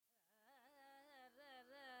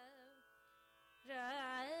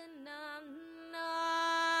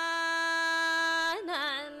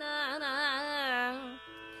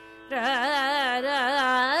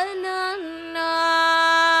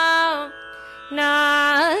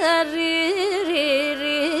na ri ri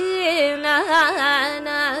ri na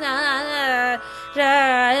na na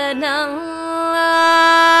ra na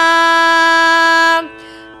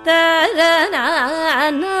ta ra na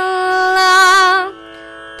na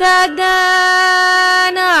ta ga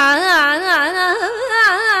na na na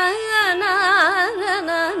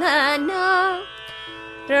na na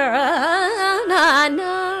ra na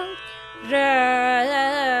na ra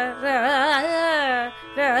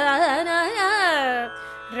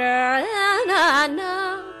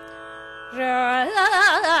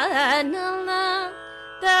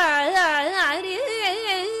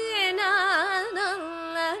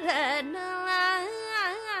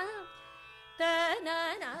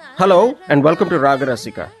Hello and welcome to Raga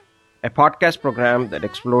Rasika, a podcast program that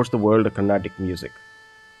explores the world of Carnatic music.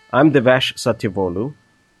 I'm Devesh Satyavolu.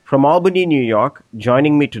 From Albany, New York,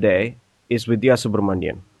 joining me today is Vidya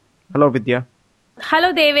Subramanian. Hello, Vidya.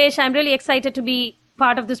 Hello, Devesh. I'm really excited to be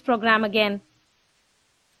part of this program again.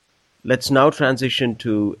 Let's now transition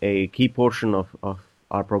to a key portion of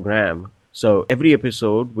our program. So every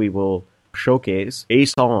episode, we will showcase a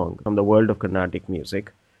song from the world of Carnatic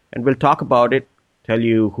music, and we'll talk about it, tell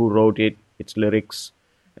you who wrote it, its lyrics,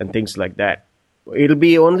 and things like that. It'll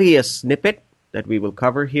be only a snippet that we will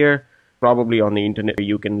cover here. Probably on the internet,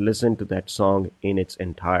 you can listen to that song in its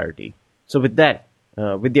entirety. So with that,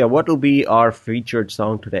 Vidya, what will be our featured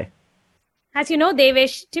song today? As you know,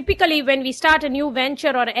 Devesh, typically when we start a new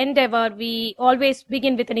venture or endeavor, we always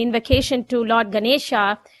begin with an invocation to Lord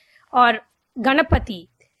Ganesha or Ganapati.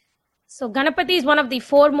 So Ganapati is one of the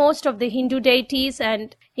foremost of the Hindu deities,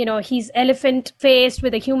 and he's elephant-faced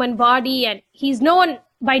with a human body, and he's known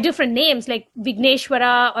by different names like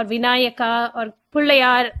Vigneshwara or Vinayaka or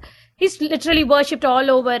Pullayar. He's literally worshipped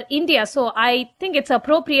all over India. So I think it's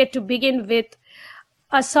appropriate to begin with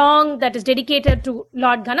a song that is dedicated to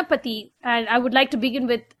Lord Ganapati. And I would like to begin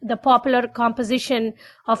with the popular composition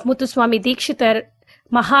of Muthuswami Dikshitar,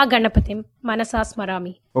 Maha Ganapatim, Manasa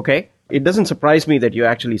Smarami. Okay. It doesn't surprise me that you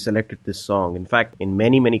actually selected this song. In fact, in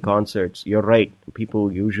many, many concerts, you're right.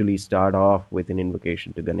 People usually start off with an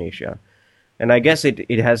invocation to Ganesha. And I guess it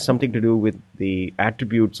has something to do with the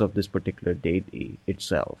attributes of this particular deity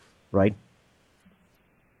itself, right?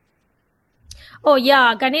 Oh,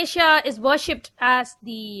 yeah. Ganesha is worshipped as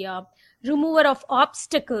the remover of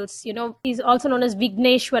obstacles. He's also known as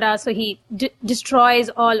Vigneshwara. So he destroys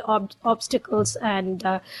all obstacles and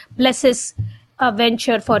blesses a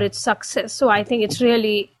venture for its success. So I think it's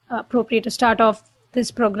really appropriate to start off this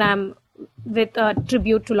program with a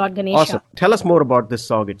tribute to Lord Ganesha. Awesome. Tell us more about this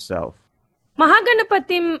song itself. Maha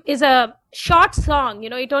Ganapatim is a short song.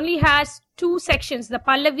 It only has two sections, the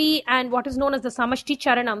Pallavi and what is known as the Samashti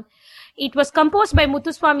Charanam. It was composed by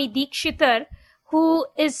Muthuswami Dikshitar, who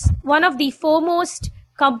is one of the foremost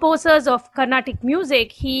composers of Carnatic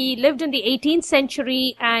music. He lived in the 18th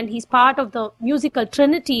century and he's part of the musical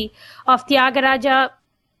trinity of Tyagaraja,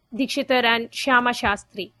 Dikshitar and Shyama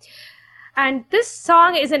Shastri. And this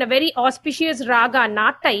song is in a very auspicious raga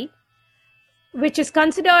Natai, which is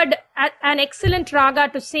considered an excellent raga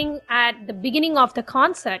to sing at the beginning of the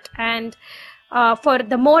concert. And for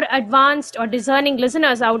the more advanced or discerning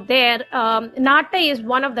listeners out there, Natai is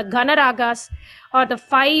one of the Gana ragas or the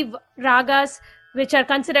 5 ragas which are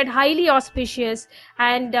considered highly auspicious,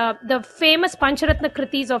 and the famous Pancharatna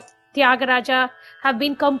Kritis of Tyagaraja have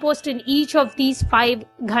been composed in each of these 5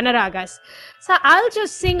 Ghana ragas. So I'll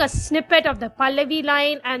just sing a snippet of the Pallavi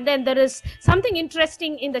line, and then there is something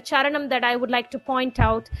interesting in the Charanam that I would like to point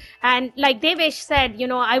out. And like Devesh said,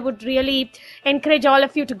 I would really encourage all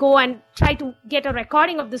of you to go and try to get a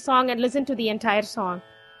recording of the song and listen to the entire song.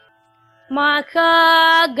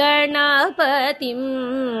 Maha Ganapatim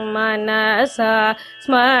Manasa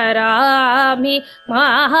Smarami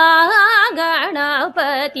Maha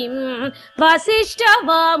Ganapatim Vasishta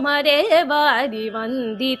Vamareva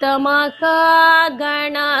Divandita Maha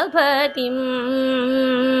Ganapatim.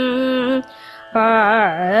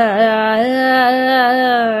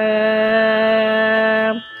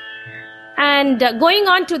 And going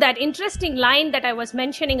on to that interesting line that I was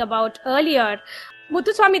mentioning about earlier,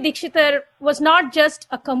 Muthuswami Dikshitar was not just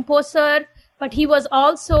a composer, but he was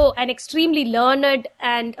also an extremely learned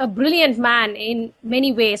and a brilliant man in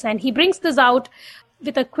many ways. And he brings this out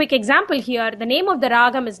with a quick example here. The name of the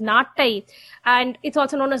ragam is Nattai, and it's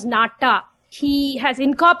also known as Natta. He has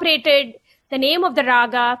incorporated the name of the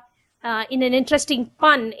raga in an interesting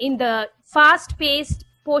pun in the fast-paced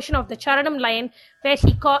portion of the Charanam line where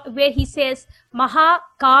he says Maha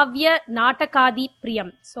Kavya Natakadi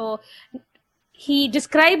Priyam. So he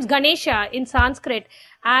describes Ganesha in Sanskrit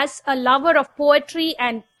as a lover of poetry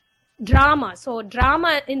and drama. So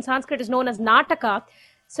drama in Sanskrit is known as Nataka.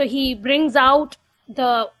 So he brings out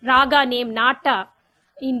the raga named Nata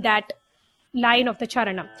in that line of the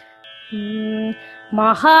charanam.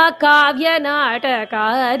 Maha Kavya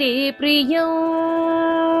Natakari Priyam.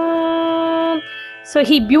 So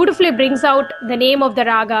he beautifully brings out the name of the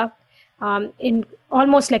raga in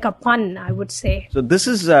almost like a pun, I would say. So this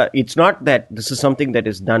is, it's not that this is something that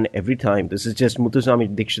is done every time. This is just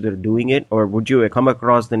Muthuswami Dikshitar doing it, or would you come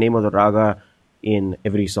across the name of the raga in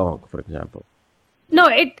every song, for example? No,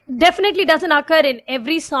 it definitely doesn't occur in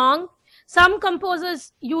every song. Some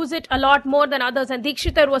composers use it a lot more than others, and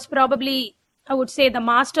Dikshitar was probably, I would say, the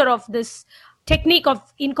master of this technique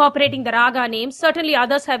of incorporating the raga names. Certainly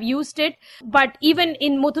others have used it, but even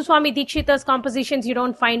in Muthuswami Dikshitar's compositions, you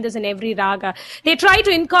don't find this in every raga. They try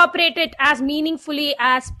to incorporate it as meaningfully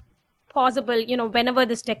as possible, whenever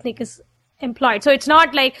this technique is employed. So it's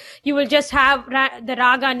not like you will just have the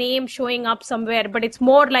raga name showing up somewhere, but it's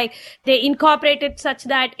more like they incorporate it such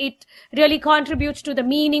that it really contributes to the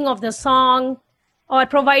meaning of the song or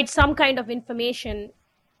provides some kind of information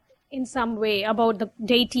in some way about the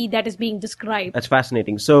deity that is being described. That's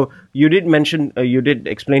fascinating. So you did mention, you did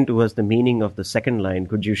explain to us the meaning of the second line.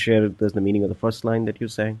 Could you share with us the meaning of the first line that you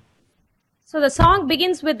sang? So the song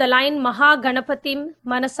begins with the line Maha Ganapatim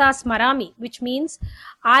Manasa Smarami, which means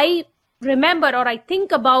I remember or I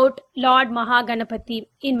think about Lord Maha Ganapati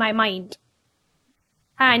in my mind.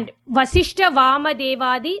 And Vasishta Vama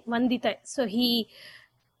Devadi Vandita. So he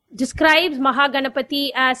describes Maha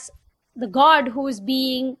Ganapati as the god who is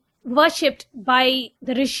being worshipped by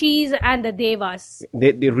the rishis and the devas.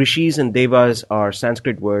 The rishis and devas are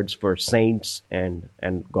Sanskrit words for saints and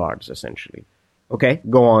gods, essentially. Okay,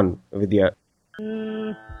 go on, Vidya.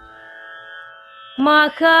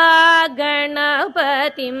 Maha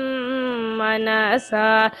Ganapatim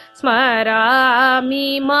Manasa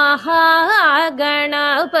Smarami. Maha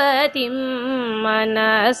Ganapatim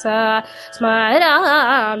Manasa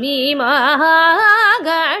Smarami. Maha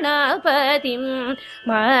Ganapatim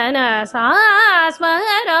Manasa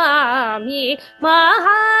Smarami.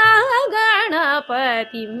 Maha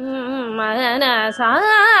Ganapatim Manasa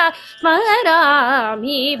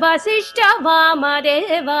Smarami. Vasishta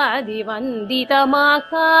Vamadevadi Vandita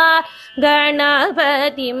Maha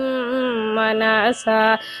Ganapatim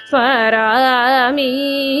Manasa Smarami.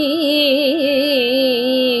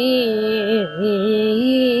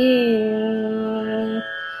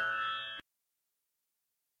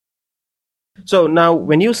 So now,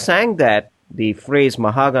 when you sang that, the phrase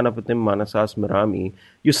Maha Ganapatim Manasa Smarami,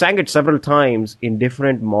 you sang it several times in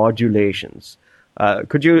different modulations.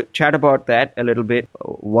 Could you chat about that a little bit?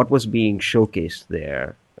 What was being showcased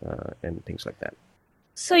there and things like that?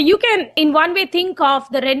 So you can, in one way, think of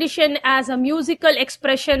the rendition as a musical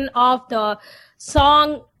expression of the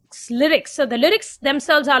song's lyrics. So the lyrics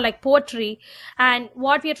themselves are like poetry, and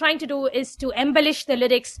what we are trying to do is to embellish the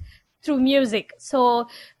lyrics through music. So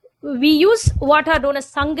we use what are known as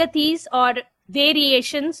sangatis or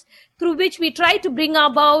variations through which we try to bring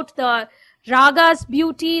about the raga's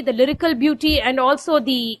beauty, the lyrical beauty, and also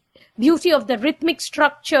the beauty of the rhythmic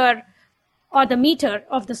structure or the meter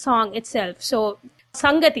of the song itself. So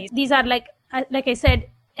sangatis, these are like I said,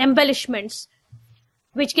 embellishments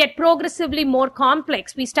which get progressively more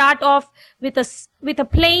complex. We start off with a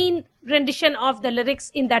plain rendition of the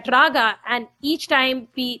lyrics in that raga, and each time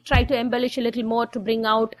we try to embellish a little more to bring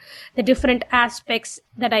out the different aspects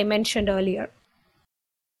that I mentioned earlier.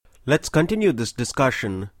 Let's continue this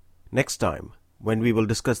discussion next time when we will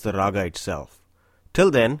discuss the raga itself. Till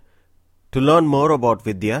then, to learn more about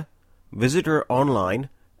Vidya, visit her online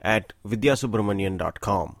at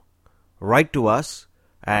vidyasubramanian.com. Write to us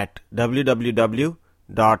at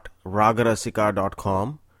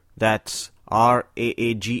www.ragarasika.com. That's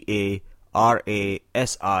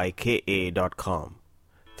RAAGARASIKA.com.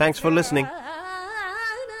 Thanks for listening.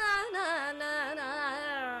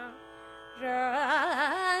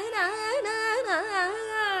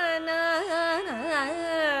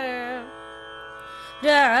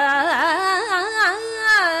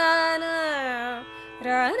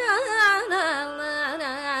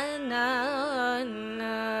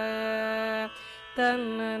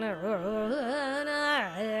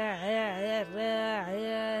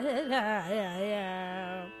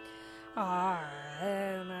 Ah